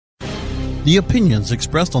The opinions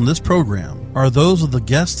expressed on this program are those of the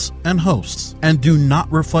guests and hosts and do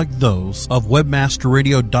not reflect those of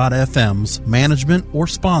WebmasterRadio.fm's management or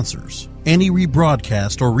sponsors. Any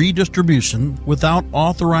rebroadcast or redistribution without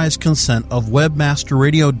authorized consent of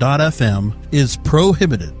WebmasterRadio.fm is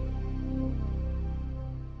prohibited.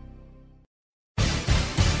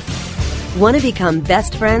 Want to become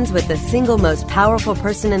best friends with the single most powerful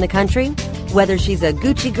person in the country? Whether she's a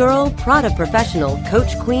Gucci girl, Prada professional,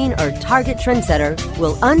 Coach queen, or Target trendsetter,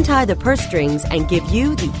 we'll untie the purse strings and give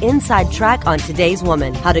you the inside track on today's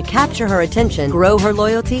woman. How to capture her attention, grow her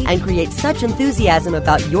loyalty, and create such enthusiasm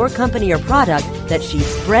about your company or product that she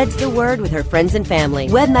spreads the word with her friends and family.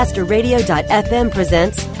 WebmasterRadio.fm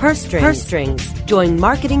presents Purse Strings. Purse Strings. Join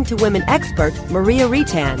Marketing to Women expert Maria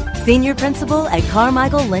Retan, Senior Principal at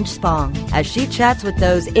Carmichael Lynch Spong, as she chats with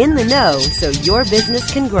those in the know so your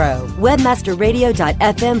business can grow.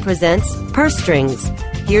 WebmasterRadio.fm presents Purse Strings.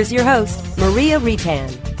 Here's your host, Maria Retan.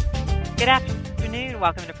 Good afternoon.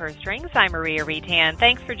 Welcome to Purse Strings. I'm Maria Retan.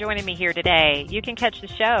 Thanks for joining me here today. You can catch the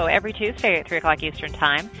show every Tuesday at 3 o'clock Eastern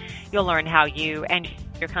Time. You'll learn how you and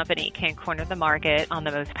your company can corner the market on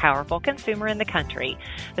the most powerful consumer in the country,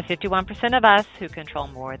 the 51% of us who control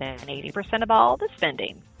more than 80% of all the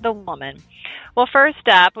spending, the woman. Well, first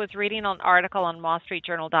up was reading an article on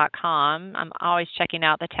WallStreetJournal.com. I'm always checking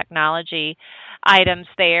out the technology items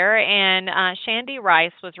there, and Shandy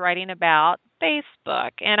Rice was writing about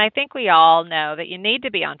Facebook. And I think we all know that you need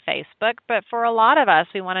to be on Facebook, but for a lot of us,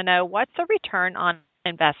 we want to know what's the return on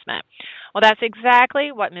investment. Well, that's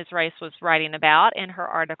exactly what Ms. Rice was writing about in her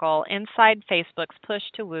article, Inside Facebook's Push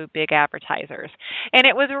to Woo Big Advertisers. And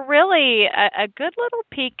it was really a good little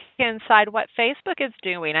peek inside what Facebook is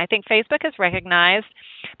doing. I think Facebook has recognized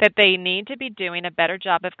that they need to be doing a better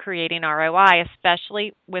job of creating ROI,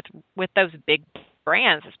 especially with those big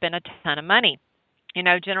brands that spend a ton of money. You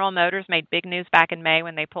know, General Motors made big news back in May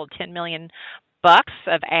when they pulled $10 million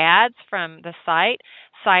of ads from the site,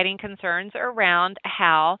 citing concerns around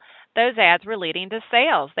how those ads were leading to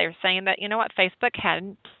sales. They're saying that, you know what, Facebook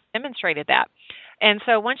hadn't demonstrated that. And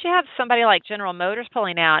so once you have somebody like General Motors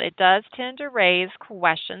pulling out, it does tend to raise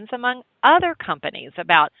questions among other companies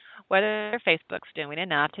about whether Facebook's doing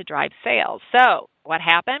enough to drive sales. So what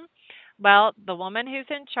happened? Well, the woman who's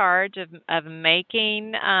in charge of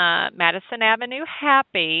making Madison Avenue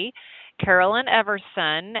happy, Carolyn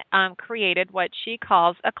Everson, created what she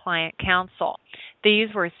calls a client council.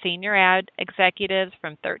 These were senior ad executives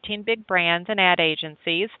from 13 big brands and ad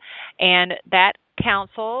agencies, and that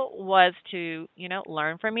council was to,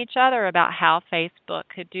 learn from each other about how Facebook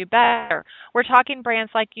could do better. We're talking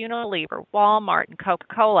brands like Unilever, Walmart, and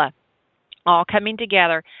Coca-Cola, all coming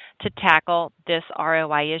together to tackle this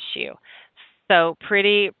ROI issue. So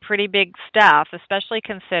pretty big stuff, especially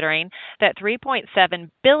considering that $3.7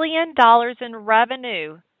 billion in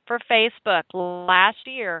revenue for Facebook last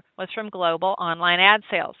year was from global online ad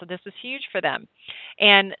sales. So this was huge for them.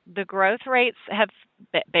 And the growth rates have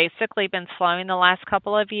basically been slowing the last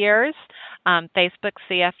couple of years. Facebook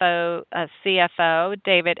CFO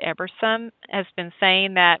David Eberson has been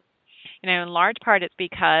saying that, in large part it's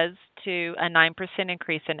because to a 9%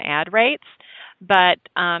 increase in ad rates. But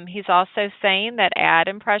he's also saying that ad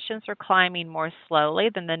impressions are climbing more slowly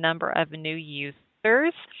than the number of new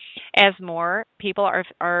users as more people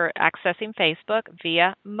are accessing Facebook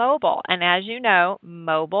via mobile. And as you know,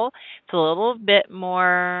 mobile, it's a little bit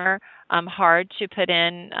more hard to put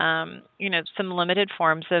in, some limited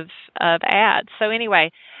forms of ads. So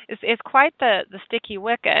anyway, it's quite the sticky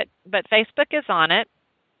wicket, but Facebook is on it.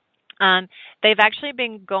 They've actually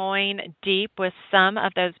been going deep with some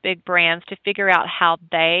of those big brands to figure out how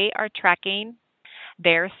they are tracking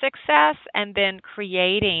their success and then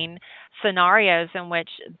creating scenarios in which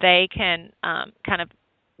they can kind of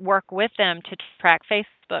work with them to track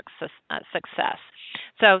Facebook's success.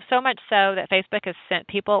 So much so that Facebook has sent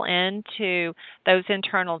people into those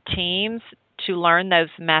internal teams to learn those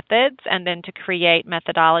methods and then to create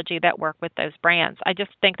methodology that work with those brands. I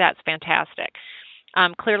just think that's fantastic.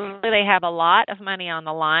 Clearly, they have a lot of money on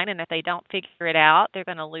the line, and if they don't figure it out, they're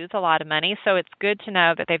going to lose a lot of money. So it's good to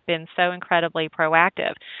know that they've been so incredibly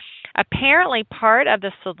proactive. Apparently, part of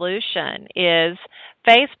the solution is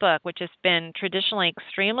Facebook, which has been traditionally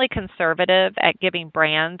extremely conservative at giving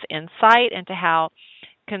brands insight into how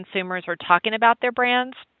consumers are talking about their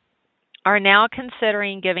brands, are now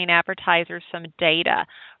considering giving advertisers some data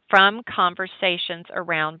from conversations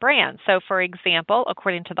around brands. So, for example,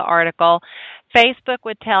 according to the article, Facebook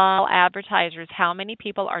would tell advertisers how many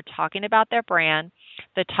people are talking about their brand,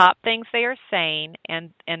 the top things they are saying,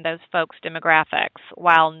 and those folks' demographics,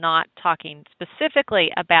 while not talking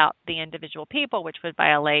specifically about the individual people, which would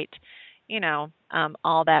violate,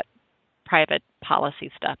 all that private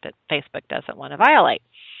policy stuff that Facebook doesn't want to violate.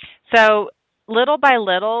 So little by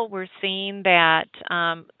little, we're seeing that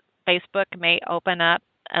Facebook may open up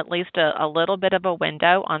at least a little bit of a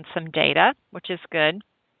window on some data, which is good.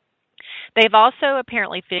 They've also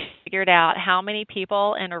apparently figured out how many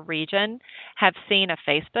people in a region have seen a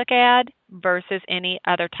Facebook ad versus any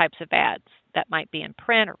other types of ads that might be in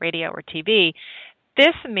print or radio or TV.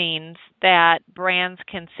 This means that brands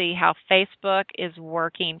can see how Facebook is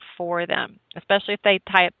working for them, especially if they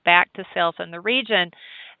tie it back to sales in the region.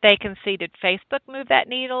 They can see, did Facebook move that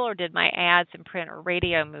needle, or did my ads in print or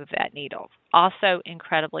radio move that needle? Also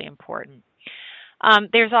incredibly important.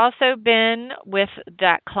 There's also been, with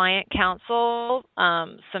that client council,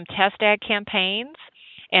 some test ad campaigns.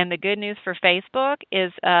 And the good news for Facebook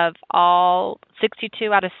is of all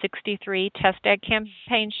 62 out of 63 test ad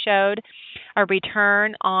campaigns showed a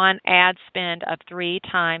return on ad spend of 3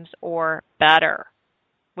 times or better,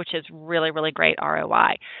 which is really, really great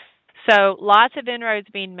ROI. So lots of inroads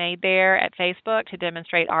being made there at Facebook to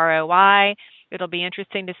demonstrate ROI. It'll be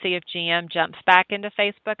interesting to see if GM jumps back into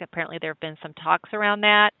Facebook. Apparently there have been some talks around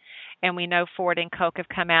that. And we know Ford and Coke have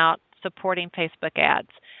come out supporting Facebook ads.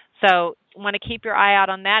 So want to keep your eye out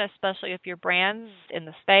on that, especially if your brand's in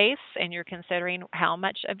the space and you're considering how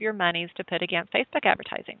much of your money is to put against Facebook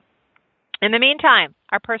advertising. In the meantime,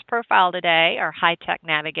 our purse profile today are high-tech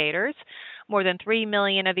navigators. More than 3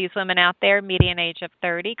 million of these women out there, median age of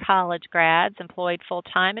 30, college grads, employed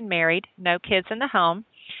full-time and married, no kids in the home.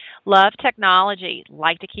 Love technology,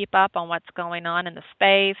 like to keep up on what's going on in the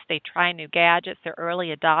space. They try new gadgets. They're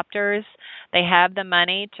early adopters. They have the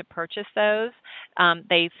money to purchase those.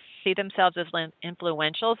 They see themselves as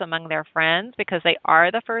influentials among their friends because they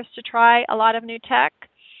are the first to try a lot of new tech.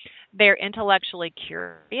 They're intellectually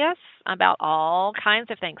curious about all kinds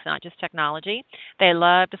of things, not just technology. They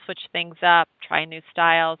love to switch things up, try new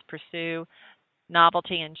styles, pursue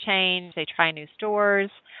novelty and change. They try new stores.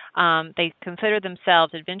 They consider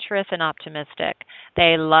themselves adventurous and optimistic.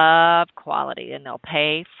 They love quality, and they'll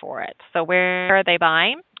pay for it. So where are they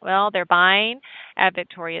buying? Well, they're buying at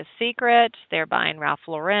Victoria's Secret. They're buying Ralph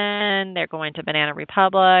Lauren. They're going to Banana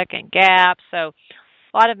Republic and Gap. So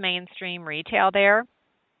a lot of mainstream retail there.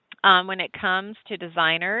 When it comes to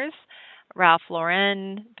designers, Ralph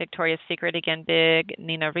Lauren, Victoria's Secret, again big,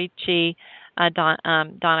 Nina Ricci,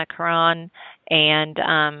 Donna Karan, and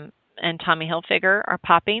Tommy Hilfiger are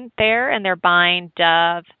popping there, and they're buying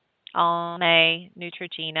Dove, Almay,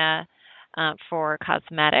 Neutrogena for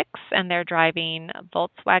cosmetics, and they're driving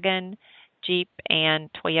Volkswagen, Jeep, and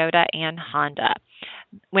Toyota and Honda.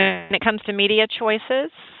 When it comes to media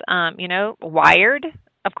choices, Wired,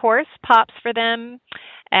 of course, pops for them,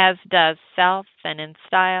 as does Self and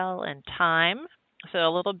InStyle and Time. So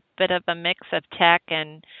a little bit of a mix of tech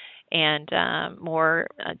and more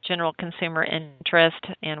general consumer interest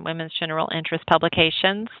and women's general interest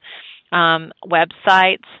publications.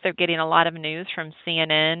 Websites, they're getting a lot of news from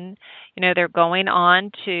CNN. They're going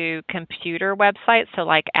on to computer websites, so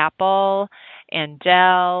like Apple and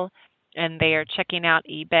Dell, and they are checking out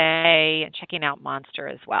eBay and checking out Monster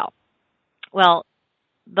as well. Well,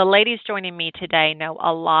 the ladies joining me today know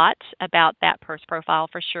a lot about that purse profile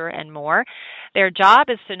for sure and more. Their job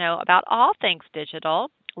is to know about all things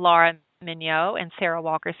digital. Laura Mignot and Sarah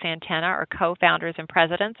Walker Santana are co-founders and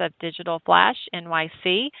presidents of Digital Flash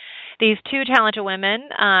NYC. These two talented women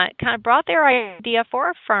kind of brought their idea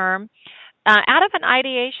for a firm out of an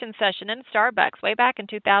ideation session in Starbucks way back in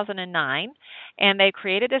 2009, and they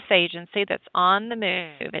created this agency that's on the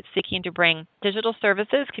move. It's seeking to bring digital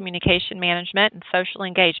services, communication management, and social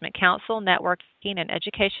engagement, counsel, networking, and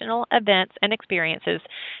educational events and experiences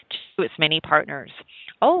to its many partners.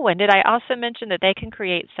 Oh, and did I also mention that they can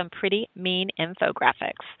create some pretty mean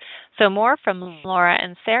infographics? So more from Laura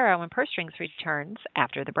and Sarah when Purse Strings returns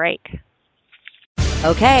after the break.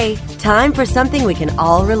 Okay, time for something we can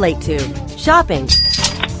all relate to. Shopping.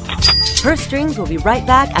 Purse Strings will be right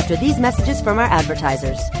back after these messages from our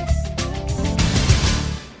advertisers.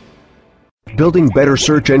 Building better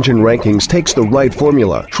search engine rankings takes the right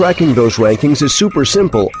formula. Tracking those rankings is super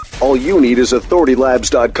simple. All you need is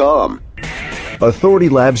authoritylabs.com. Authority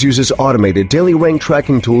Labs uses automated daily rank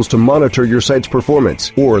tracking tools to monitor your site's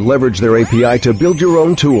performance or leverage their API to build your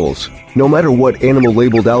own tools. No matter what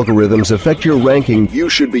animal-labeled algorithms affect your ranking, you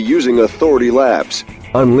should be using Authority Labs.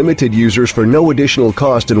 Unlimited users for no additional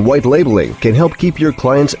cost and white labeling can help keep your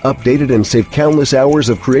clients updated and save countless hours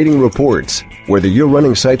of creating reports. Whether you're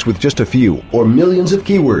running sites with just a few or millions of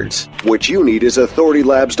keywords, what you need is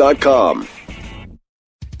authoritylabs.com.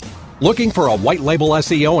 Looking for a white label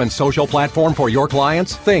SEO and social platform for your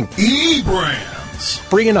clients? Think eBrand.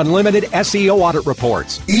 Free and unlimited SEO audit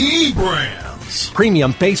reports. eBrands.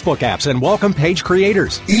 Premium Facebook apps and welcome page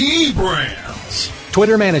creators. eBrands.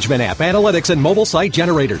 Twitter management app, analytics, and mobile site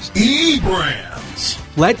generators. eBrands.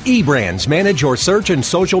 Let eBrands manage your search and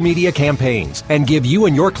social media campaigns and give you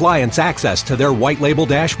and your clients access to their white label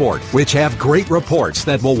dashboard, which have great reports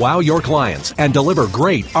that will wow your clients and deliver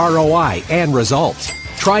great ROI and results.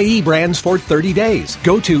 Try eBrands for 30 days.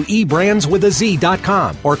 Go to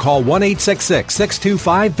eBrandsWithAZ.com or call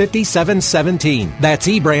 1-866-625-5717. That's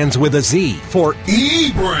eBrands with a Z for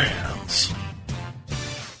eBrands.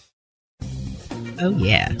 Oh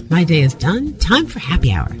yeah, my day is done. Time for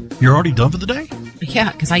happy hour. You're already done for the day?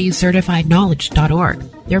 Yeah, because I use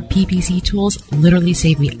CertifiedKnowledge.org. Their PPC tools literally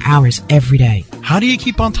save me hours every day. How do you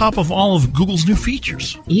keep on top of all of Google's new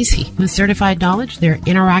features? Easy. With Certified Knowledge, their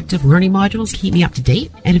interactive learning modules keep me up to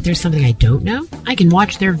date. And if there's something I don't know, I can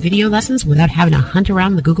watch their video lessons without having to hunt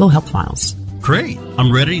around the Google Help files. Great.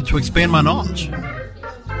 I'm ready to expand my knowledge.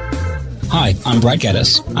 Hi, I'm Brett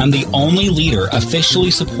Geddes. I'm the only leader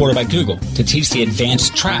officially supported by Google to teach the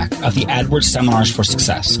advanced track of the AdWords Seminars for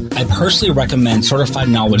Success. I personally recommend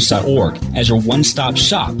CertifiedKnowledge.org as your one-stop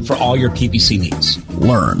shop for all your PPC needs.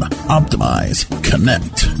 Learn, optimize,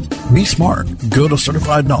 connect. Be smart. Go to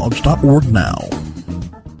CertifiedKnowledge.org now.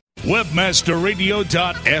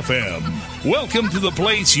 WebmasterRadio.fm. Welcome to the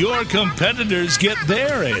place your competitors get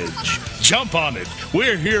their edge. Jump on it.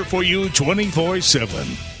 We're here for you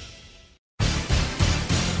 24/7.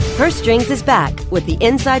 Purse Strings is back with the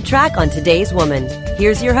inside track on today's woman.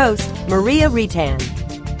 Here's your host, Maria Retan.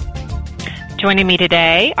 Joining me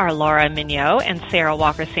today are Laura Mignot and Sarah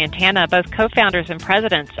Walker Santana, both co-founders and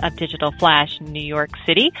presidents of Digital Flash New York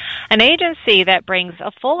City, an agency that brings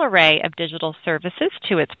a full array of digital services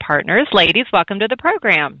to its partners. Ladies, welcome to the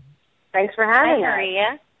program. Thanks for having us.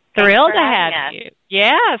 Maria. Thrilled to have you.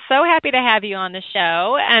 Yeah, so happy to have you on the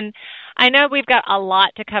show. And I know we've got a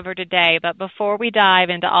lot to cover today, but before we dive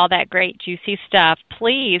into all that great juicy stuff,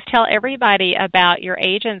 please tell everybody about your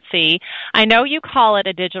agency. I know you call it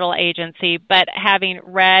a digital agency, but having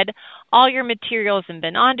read all your materials and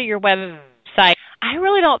been onto your website, I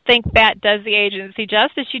really don't think that does the agency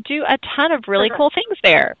justice. You do a ton of really cool things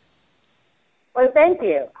there. Well, thank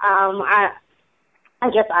you. I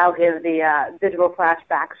guess I'll give the Digital Flash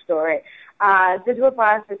backstory. Digital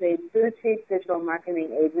Flash is a boutique digital marketing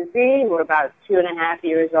agency. We're about 2.5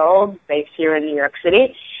 years old, based here in New York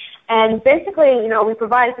City. And basically, we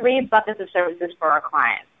provide 3 buckets of services for our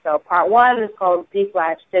clients. So part 1 is called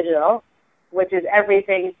DFlash Digital, which is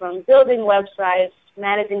everything from building websites,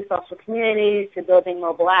 managing social communities, to building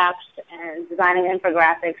mobile apps and designing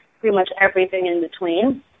infographics, pretty much everything in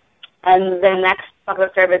between. And the next bucket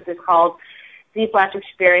of service is called DFlash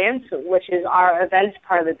Experience, which is our events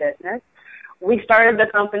part of the business. We started the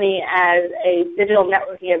company as a digital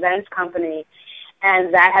networking events company,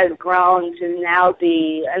 and that has grown to now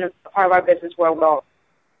be a part of our business where we'll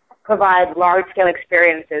provide large-scale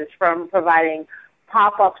experiences, from providing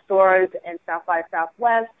pop-up stores in South by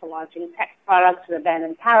Southwest to launching tech products to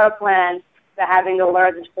abandoned power plants to having the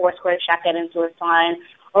largest Foursquare check-in into a sign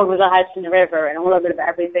over the Hudson River, and a little bit of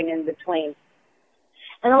everything in between.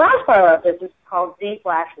 And the last part of our business is called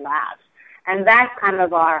DFlash Labs, and that's kind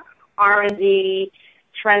of our R&D,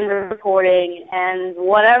 trend reporting, and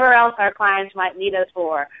whatever else our clients might need us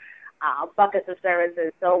for, buckets of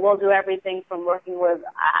services. So we'll do everything from working with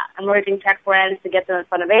emerging tech brands to get them in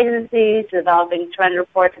front of agencies, to developing trend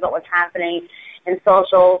reports about what's happening in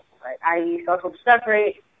social, i.e. social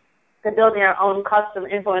discovery, to building our own custom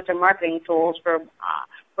influencer marketing tools for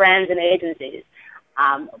brands and agencies.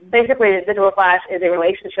 Basically, Digital Flash is a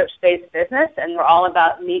relationship-based business, and we're all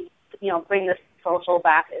about bringing the social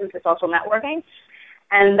back into social networking,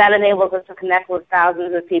 and that enables us to connect with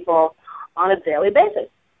thousands of people on a daily basis.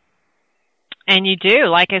 And you do,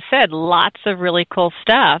 like I said, lots of really cool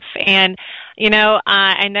stuff. And,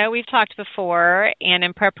 I know we've talked before, and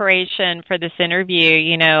in preparation for this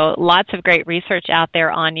interview, lots of great research out there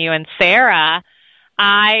on you. And Sarah,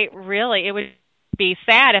 it would be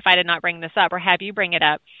sad if I did not bring this up or have you bring it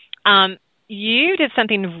up. You did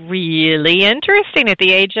something really interesting at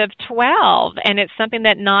the age of 12, and it's something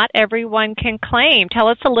that not everyone can claim. Tell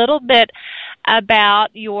us a little bit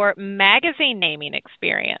about your magazine naming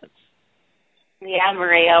experience. Yeah,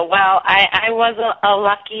 Maria. Well, I was a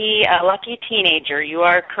lucky teenager. You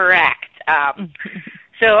are correct.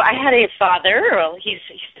 So I had a father. Well, he's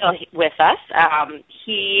still with us.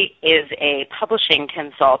 He is a publishing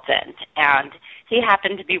consultant, and he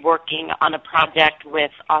happened to be working on a project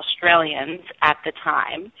with Australians at the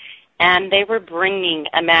time, and they were bringing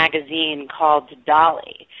a magazine called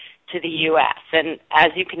Dolly to the U.S. And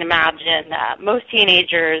as you can imagine, most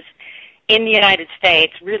teenagers in the United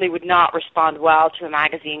States really would not respond well to a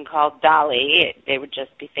magazine called Dolly. They would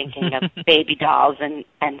just be thinking of baby dolls and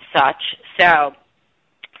such. So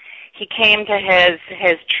he came to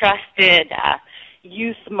his trusted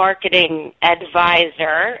youth marketing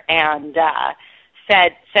advisor and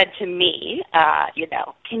said to me,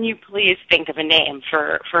 can you please think of a name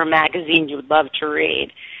for a magazine you would love to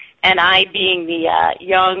read? And I, being the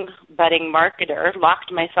young budding marketer,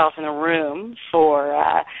 locked myself in a room for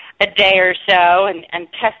a day or so and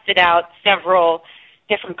tested out several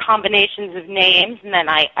different combinations of names, and then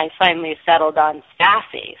I finally settled on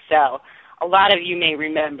Sassy. So a lot of you may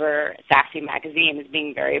remember Sassy magazine as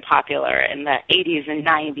being very popular in the 80s and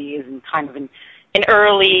 90s and kind of an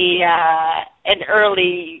early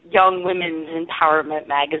young women's empowerment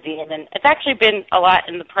magazine. And it's actually been a lot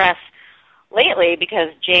in the press lately because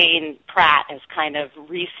Jane Pratt has kind of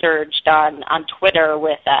resurged on Twitter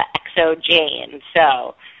with XO Jane.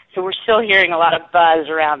 So we're still hearing a lot of buzz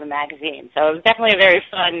around the magazine. So it was definitely a very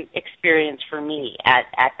fun experience for me at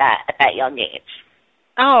that young age.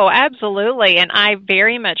 Oh, absolutely. And I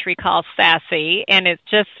very much recall Sassy, and it's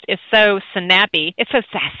so snappy. It's so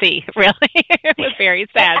sassy, really. It was very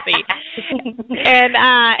sassy.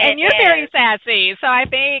 and you're very sassy. So I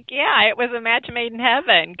think, it was a match made in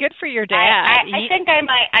heaven. Good for your dad. I think I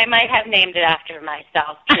might have named it after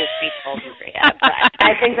myself, truth be told, Maria. But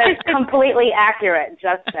I think that's completely accurate,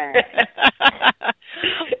 just saying.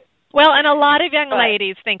 Well, and a lot of young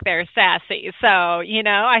ladies think they're sassy. So,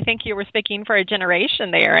 I think you were speaking for a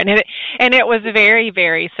generation there, and it was very,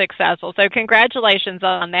 very successful. So congratulations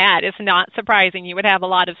on that. It's not surprising you would have a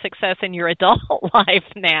lot of success in your adult life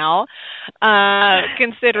now,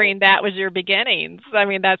 considering that was your beginnings. I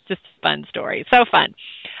mean, that's just a fun story. So fun.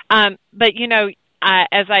 But,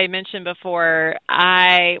 as I mentioned before,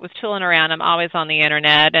 I was tooling around. I'm always on the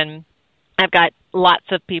Internet, and I've got lots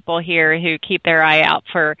of people here who keep their eye out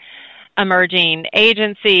for emerging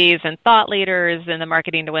agencies and thought leaders in the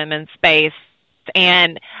marketing to women space.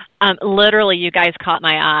 And literally, you guys caught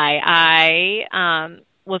my eye. I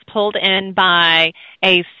was pulled in by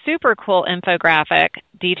a super cool infographic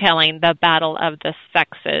detailing the battle of the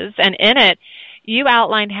sexes. And in it, you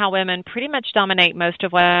outlined how women pretty much dominate most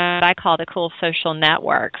of what I call the cool social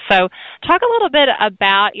network. So talk a little bit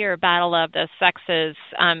about your battle of the sexes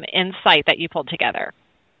insight that you pulled together.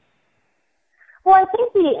 Well, I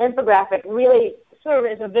think the infographic really sort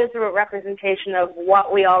of is a visceral representation of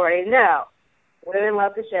what we already know. Women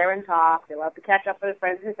love to share and talk. They love to catch up with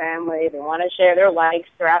friends and family. They want to share their likes,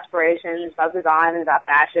 their aspirations about design and about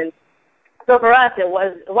fashion. So for us, it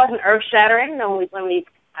wasn't earth-shattering when we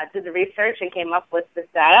did the research and came up with this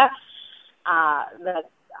data.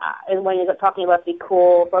 And when you're talking about the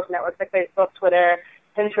cool social networks like Facebook, Twitter,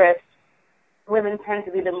 Pinterest, women tend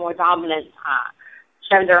to be the more dominant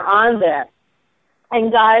gender on there. And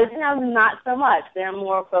guys, not so much. They're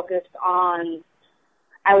more focused on,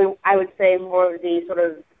 I would say, more of the sort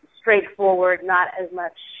of straightforward, not as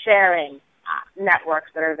much sharing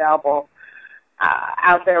networks that are available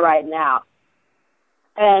out there right now.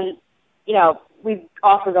 And, we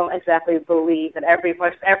also don't exactly believe that every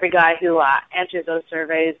guy who answers those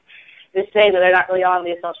surveys is saying that they're not really on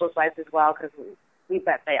these social sites as well, because we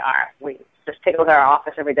bet they are. We just take a look at our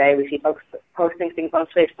office every day. We see folks posting things on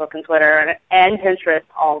Facebook and Twitter and Pinterest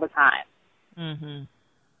all the time.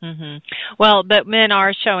 Mm-hmm. Mm-hmm. Well, but men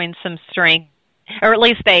are showing some strength, or at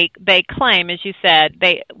least they claim, as you said,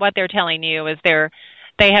 what they're telling you is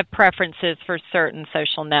they have preferences for certain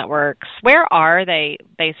social networks. Where are they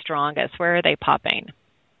strongest? Where are they popping?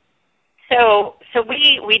 So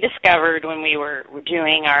we discovered when we were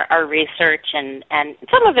doing our research, and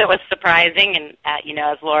some of it was surprising, and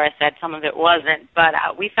as Laura said, some of it wasn't. But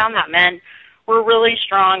we found that men were really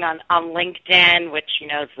strong on LinkedIn, which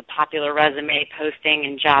is the popular resume posting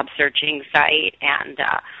and job searching site, and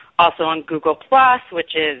also on Google+,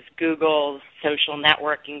 which is Google's social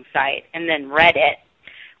networking site, and then Reddit,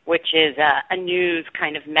 which is a news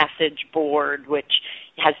kind of message board, which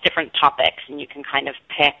has different topics, and you can kind of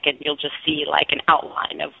pick, and you'll just see like an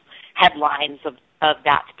outline of headlines of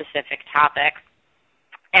that specific topic.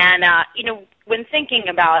 And, when thinking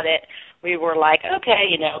about it, we were like,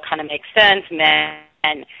 okay, kind of makes sense.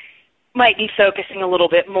 Men might be focusing a little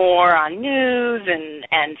bit more on news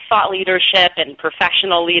and thought leadership and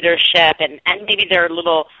professional leadership, and maybe they're a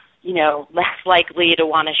little less likely to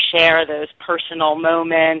want to share those personal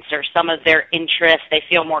moments or some of their interests. They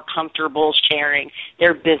feel more comfortable sharing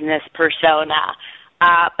their business persona.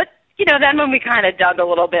 But then when we kind of dug a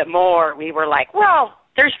little bit more, we were like, well,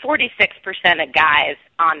 there's 46% of guys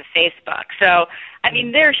on Facebook. So, I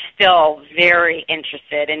mean, they're still very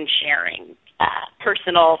interested in sharing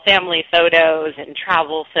personal family photos and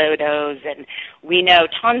travel photos, and we know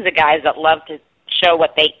tons of guys that love to show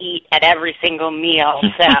what they eat at every single meal.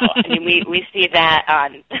 So, I mean, we see that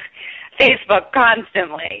on Facebook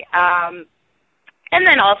constantly. And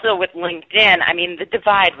then also with LinkedIn, I mean, the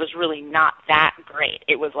divide was really not that great.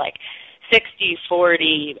 It was like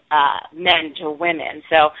 60-40 men to women.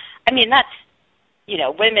 So, I mean, that's, you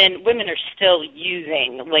know, women are still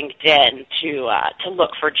using LinkedIn to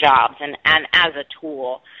look for jobs and as a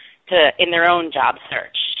tool in their own job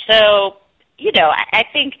search. So, you know, I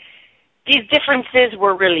think these differences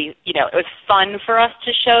were really, you know, it was fun for us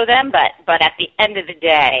to show them, but at the end of the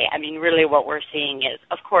day, I mean, really what we're seeing is,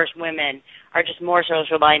 of course, women are just more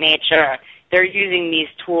social by nature. They're using these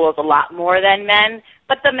tools a lot more than men,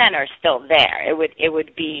 but the men are still there. It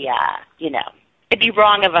would be, you know, it'd be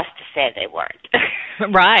wrong of us to say they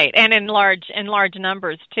weren't. Right, and in large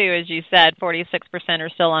numbers too, as you said, 46% are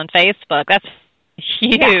still on Facebook. That's a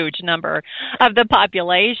huge number of the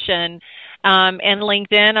population. And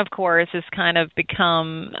LinkedIn, of course, has kind of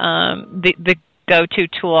become the go-to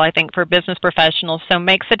tool, I think, for business professionals. So it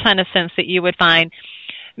makes a ton of sense that you would find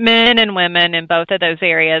men and women in both of those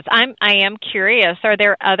areas. I am curious, are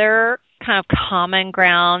there other kind of common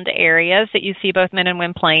ground areas that you see both men and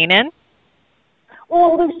women playing in?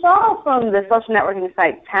 Well, we saw from the social networking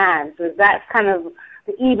site Tans, is that's kind of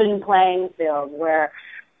the even playing field where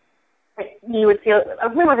you would see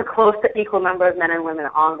pretty much a close to equal number of men and women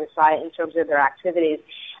on the site in terms of their activities.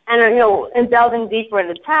 And, you know, in delving deeper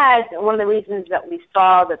into tags, one of the reasons that we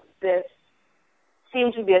saw that this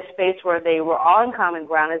seemed to be a space where they were all in common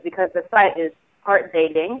ground is because the site is part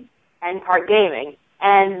dating and part gaming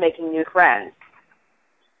and making new friends.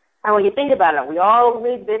 And when you think about it, we all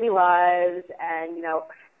lead busy lives, and, you know,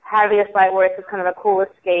 having a site where it's just kind of a cool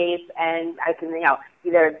escape, and I can, you know,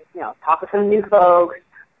 either, you know, talk to some new folks,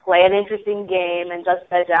 play an interesting game, and just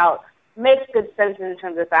veg out, makes good sense in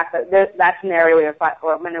terms of the fact that that's an area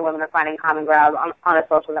where men and women are finding common ground on a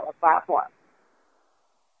social network platform.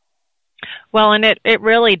 Well, and it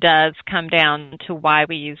really does come down to why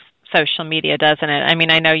we use social media, doesn't it? I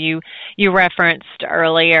mean, I know you referenced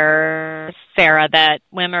earlier, Sarah, that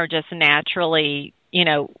women are just naturally, you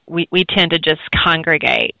know, we tend to just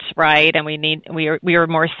congregate, right? And we are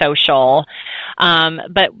more social.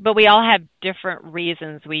 But we all have different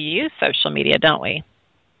reasons we use social media, don't we?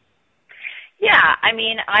 Yeah, I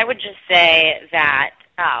mean, I would just say that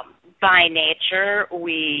by nature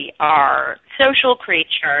we are social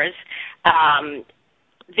creatures.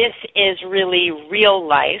 This is really real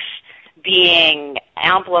life being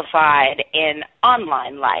amplified in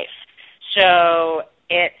online life. So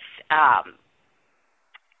it's,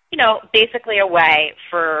 you know, basically a way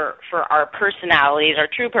for our personalities, our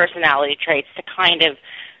true personality traits to kind of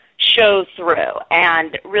show through.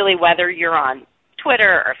 And really, whether you're on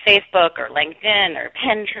Twitter or Facebook or LinkedIn or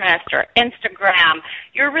Pinterest or Instagram,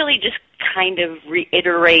 you're really just kind of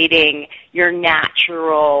reiterating your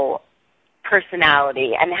natural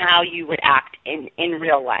personality and how you would act in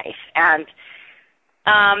real life. And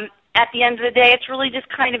at the end of the day, it's really just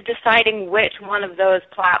kind of deciding which one of those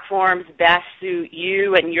platforms best suit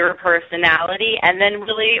you and your personality, and then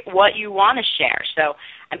really what you want to share. So,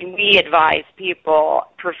 I mean, we advise people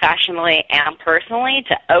professionally and personally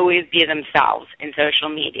to always be themselves in social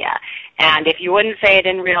media. And if you wouldn't say it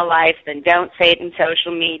in real life, then don't say it in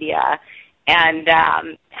social media, and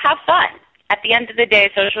have fun. At the end of the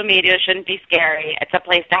day, social media shouldn't be scary. It's a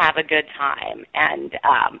place to have a good time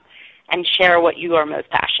and share what you are most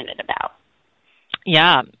passionate about.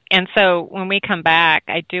 Yeah, and so when we come back,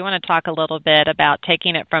 I do want to talk a little bit about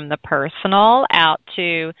taking it from the personal out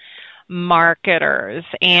to marketers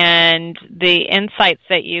and the insights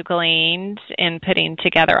that you gleaned in putting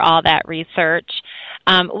together all that research.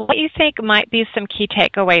 What you think might be some key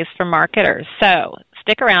takeaways for marketers. So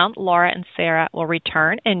stick around. Laura and Sarah will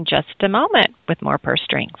return in just a moment with more Purse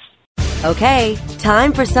Strings. Okay,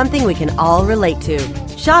 time for something we can all relate to.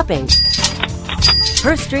 Shopping.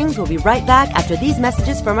 Purse Strings will be right back after these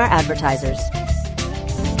messages from our advertisers.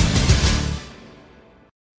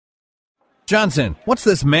 Johnson, what's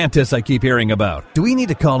this Mantis I keep hearing about? Do we need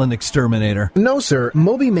to call an exterminator? No, sir.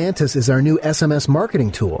 Moby Mantis is our new SMS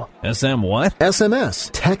marketing tool. SM what? SMS,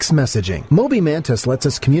 text messaging. Moby Mantis lets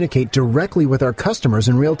us communicate directly with our customers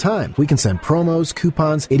in real time. We can send promos,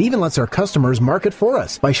 coupons. It even lets our customers market for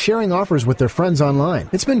us by sharing offers with their friends online.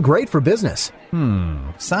 It's been great for business.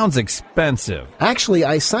 Sounds expensive. Actually,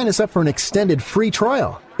 I signed us up for an extended free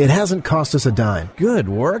trial. It hasn't cost us a dime. Good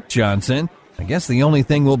work, Johnson. I guess the only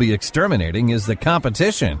thing we'll be exterminating is the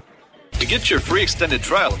competition. To get your free extended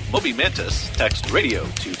trial of Moby Mantis, text radio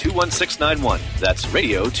to 21691. That's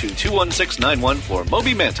radio to 21691 for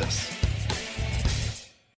Moby Mantis.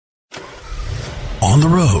 On the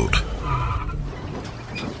road.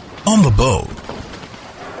 On the boat.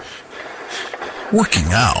 Working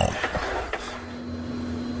out.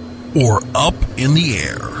 Or up in the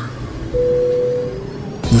air.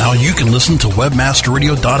 Now you can listen to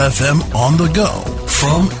webmasterradio.fm on the go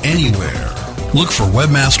from anywhere. Look for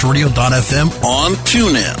webmasterradio.fm on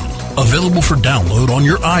TuneIn. Available for download on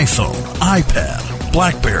your iPhone, iPad,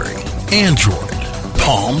 BlackBerry, Android,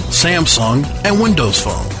 Palm, Samsung, and Windows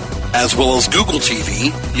Phone, as well as Google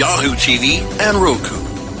TV, Yahoo TV, and Roku.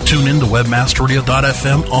 Tune in to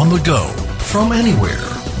webmasterradio.fm on the go from anywhere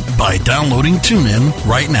by downloading TuneIn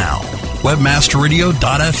right now.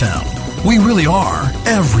 webmasterradio.fm. We really are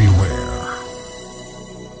everywhere.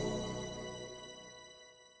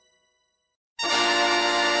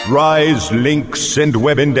 Rise, links, and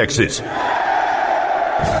web indexes.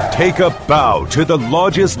 Take a bow to the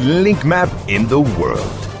largest link map in the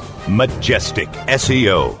world. Majestic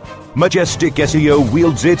SEO. Majestic SEO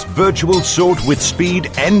wields its virtual sword with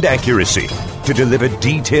speed and accuracy to deliver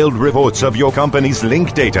detailed reports of your company's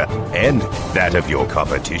link data and that of your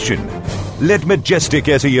competition. Let Majestic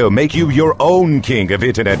SEO make you your own king of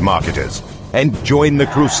internet marketers and join the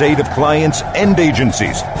crusade of clients and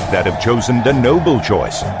agencies that have chosen the noble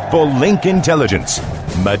choice for link intelligence.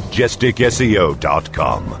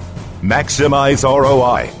 MajesticSEO.com. Maximize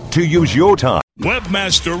ROI to use your time.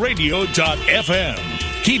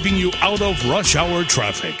 WebmasterRadio.fm, keeping you out of rush hour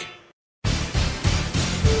traffic.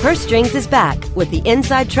 Purse Strings is back with the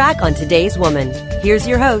inside track on today's woman. Here's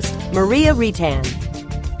your host, Maria Retan.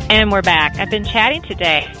 And we're back. I've been chatting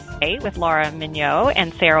today with Laura Mignot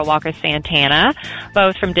and Sarah Walker Santana,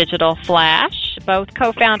 both from Digital Flash, both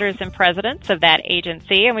co-founders and presidents of that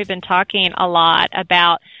agency. And we've been talking a lot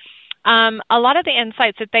about a lot of the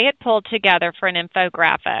insights that they had pulled together for an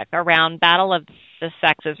infographic around Battle of the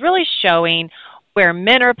Sexes, really showing where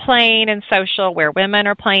men are playing in social, where women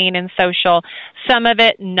are playing in social. Some of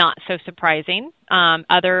it not so surprising,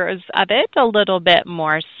 others of it a little bit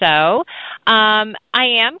more so. I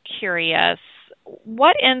am curious,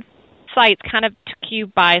 what insights kind of took you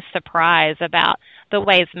by surprise about the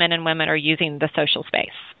ways men and women are using the social space?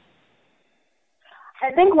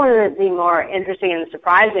 I think one of the more interesting and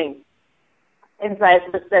surprising insights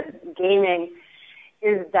is that gaming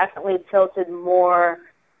is definitely tilted more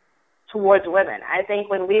towards women. I think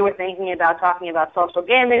when we were thinking about talking about social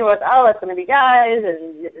gaming, it was, it's going to be guys,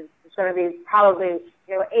 and it's going to be probably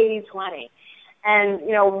 80-20. And,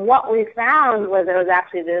 what we found was it was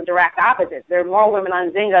actually the direct opposite. There are more women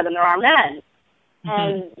on Zynga than there are men. Mm-hmm.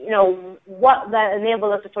 And, what that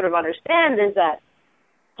enabled us to sort of understand is that,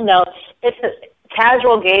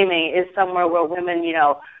 casual gaming is somewhere where women,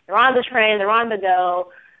 they're on the train, they're on the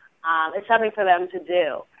go. It's something for them to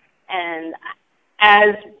do. And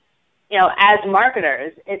as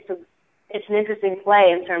marketers, it's an interesting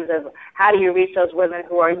play in terms of how do you reach those women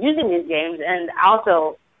who are using these games, and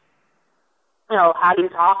also, how do you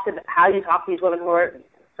talk to these women who are,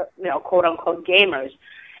 quote unquote gamers,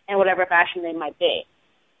 in whatever fashion they might be.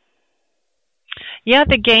 Yeah,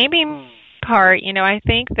 the gaming part, I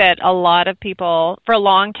think that a lot of people for a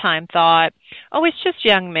long time thought, it's just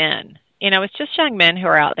young men. It's just young men who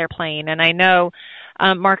are out there playing. And I know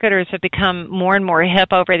marketers have become more and more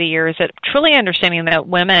hip over the years at truly understanding that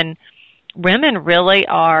women really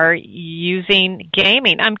are using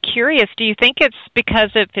gaming. I'm curious, do you think it's because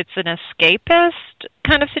it's an escapist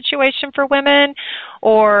kind of situation for women,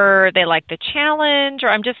 or they like the challenge, or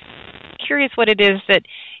I'm just curious what it is that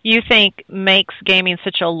you think makes gaming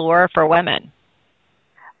such a lure for women?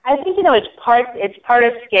 I think, it's part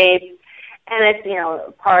escape, and it's,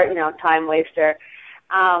 part, time waster.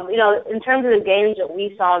 In terms of the games that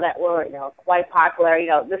we saw that were, quite popular,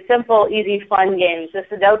 the simple, easy, fun games, the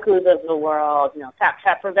Sudokus of the world, Tap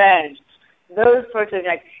Tap Revenge, those sorts of,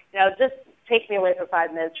 just take me away for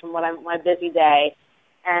 5 minutes from my busy day,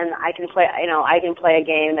 and I can play, a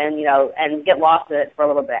game and, and get lost in it for a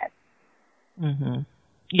little bit. Mm-hmm.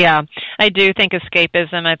 Yeah, I do think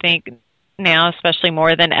escapism, I think now, especially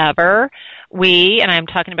more than ever, and I'm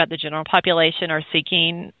talking about the general population, are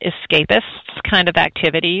seeking escapist kind of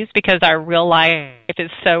activities because our real life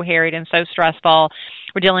is so harried and so stressful.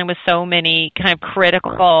 We're dealing with so many kind of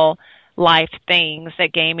critical life things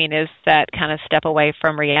that gaming is that kind of step away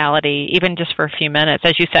from reality, even just for a few minutes,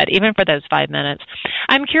 as you said, even for those 5 minutes.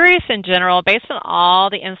 I'm curious in general, based on all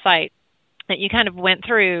the insight that you kind of went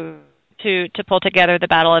through to pull together the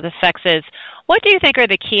battle of the sexes. What do you think are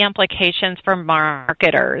the key implications for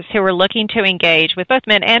marketers who are looking to engage with both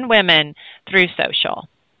men and women through social?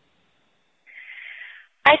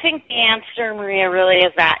 I think the answer, Maria, really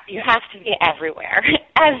is that you have to be everywhere.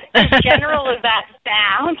 As general as that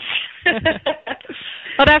sounds.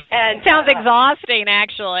 Well, that sounds exhausting,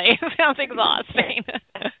 actually. It sounds exhausting.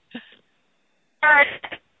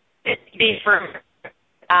 Be for,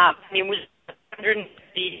 I mean, we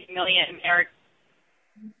 150 million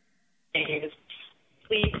Americans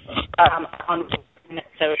please on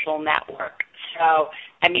social network. So,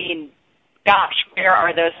 I mean, gosh, where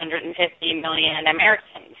are those 150 million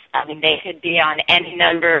Americans? I mean, they could be on any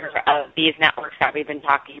number of these networks that we've been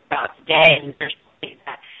talking about today, and there's things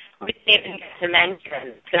that we didn't even get to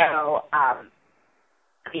mention. So, I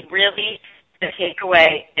mean, really, the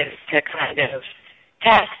takeaway is to kind of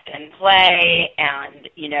test and play and,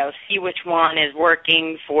 you know, see which one is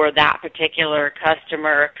working for that particular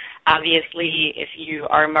customer. Obviously, if you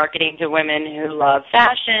are marketing to women who love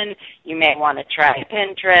fashion, you may want to try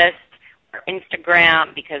Pinterest or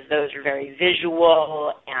Instagram because those are very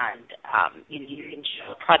visual and you can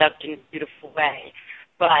show a product in a beautiful way.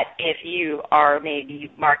 But if you are maybe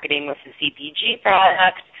marketing with a CPG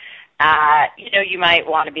product, you might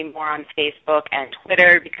want to be more on Facebook and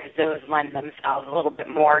Twitter because those lend themselves a little bit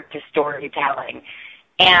more to storytelling.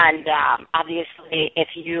 And obviously,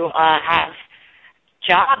 if you have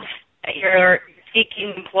jobs that you're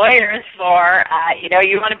seeking employers for,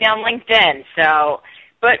 you want to be on LinkedIn. So,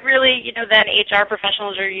 but really, then HR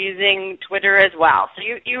professionals are using Twitter as well. So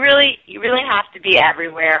you really have to be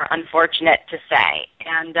everywhere. Unfortunate to say,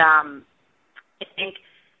 and I think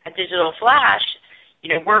at Digital Flash,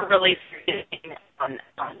 we're really focusing on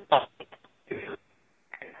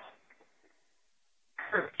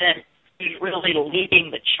person who's really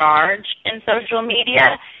leading the charge in social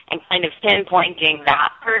media and kind of pinpointing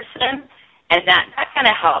that person. And that kind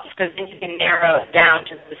of helps because then you can narrow it down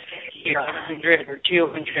to the 50 or 100 or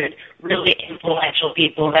 200 really influential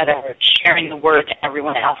people that are sharing the word to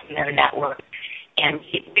everyone else in their network. And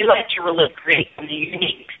we like to really create some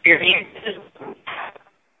unique experiences.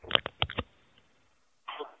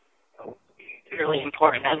 Really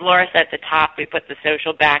important. As Laura said at the top, we put the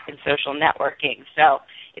social back in social networking. So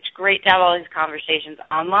it's great to have all these conversations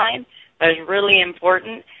online, but it's really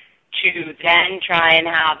important to then try and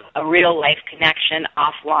have a real-life connection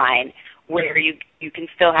offline where you can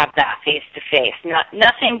still have that face-to-face.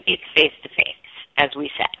 Nothing beats face-to-face, as we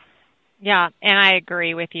said. Yeah, and I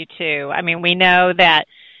agree with you, too. I mean, we know that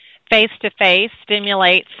face-to-face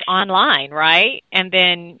stimulates online, right? And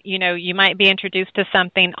then, you might be introduced to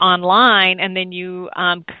something online, and then you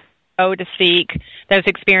go to seek those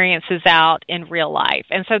experiences out in real life.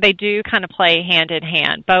 And so they do kind of play hand in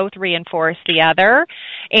hand. Both reinforce the other.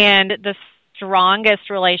 And the strongest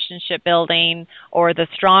relationship building or the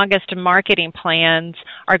strongest marketing plans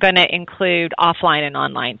are going to include offline and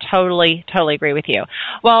online. Totally agree with you.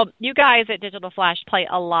 Well, you guys at Digital Flash play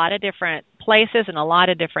a lot of different places and a lot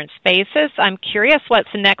of different spaces. I'm curious what's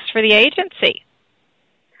next for the agency.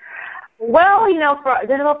 Well, for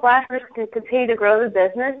Digital Flash, we're going to continue to grow the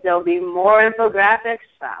business. There'll be more infographics,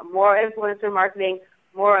 more influencer marketing,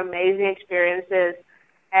 more amazing experiences,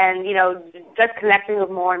 and, just connecting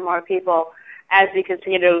with more and more people as we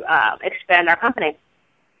continue to expand our company.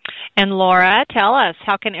 And Laura, tell us,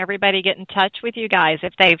 how can everybody get in touch with you guys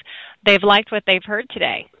if they've liked what they've heard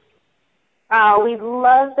today? We'd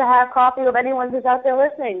love to have coffee with anyone who's out there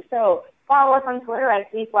listening. So follow us on Twitter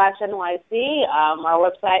at DFlashNYC. Our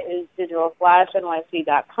website is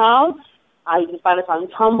digitalflashnyc.com. You can find us on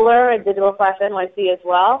Tumblr at digitalflashnyc as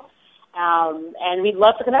well. And we'd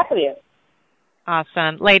love to connect with you.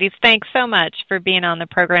 Awesome. Ladies, thanks so much for being on the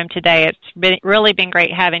program today. It's really been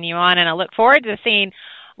great having you on, and I look forward to seeing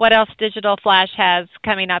what else Digital Flash has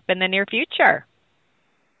coming up in the near future.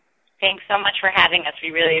 Thanks so much for having us. We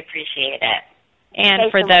really appreciate it. And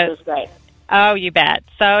Thanks for so those, much. It was great. Oh, you bet.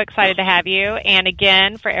 So excited to have you. And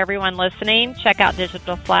again, for everyone listening, check out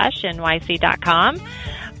digitalflashnyc.com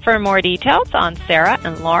for more details on Sarah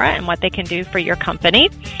and Laura and what they can do for your company.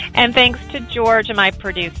 And thanks to George, my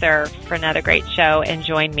producer, for another great show. And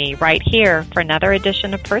join me right here for another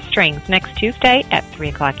edition of Purse Strings next Tuesday at 3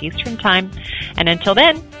 o'clock Eastern Time. And until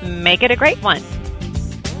then, make it a great one.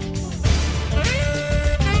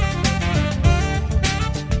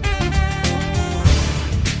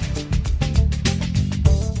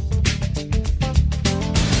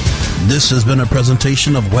 This has been a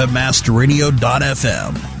presentation of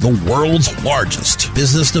WebmasterRadio.fm, the world's largest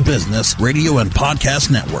business-to-business radio and podcast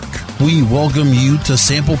network. We welcome you to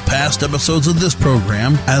sample past episodes of this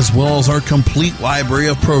program, as well as our complete library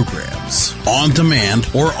of programs, on demand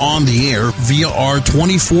or on the air via our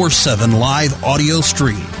 24/7 live audio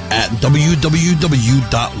stream at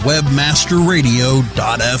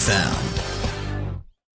www.webmasterradio.fm.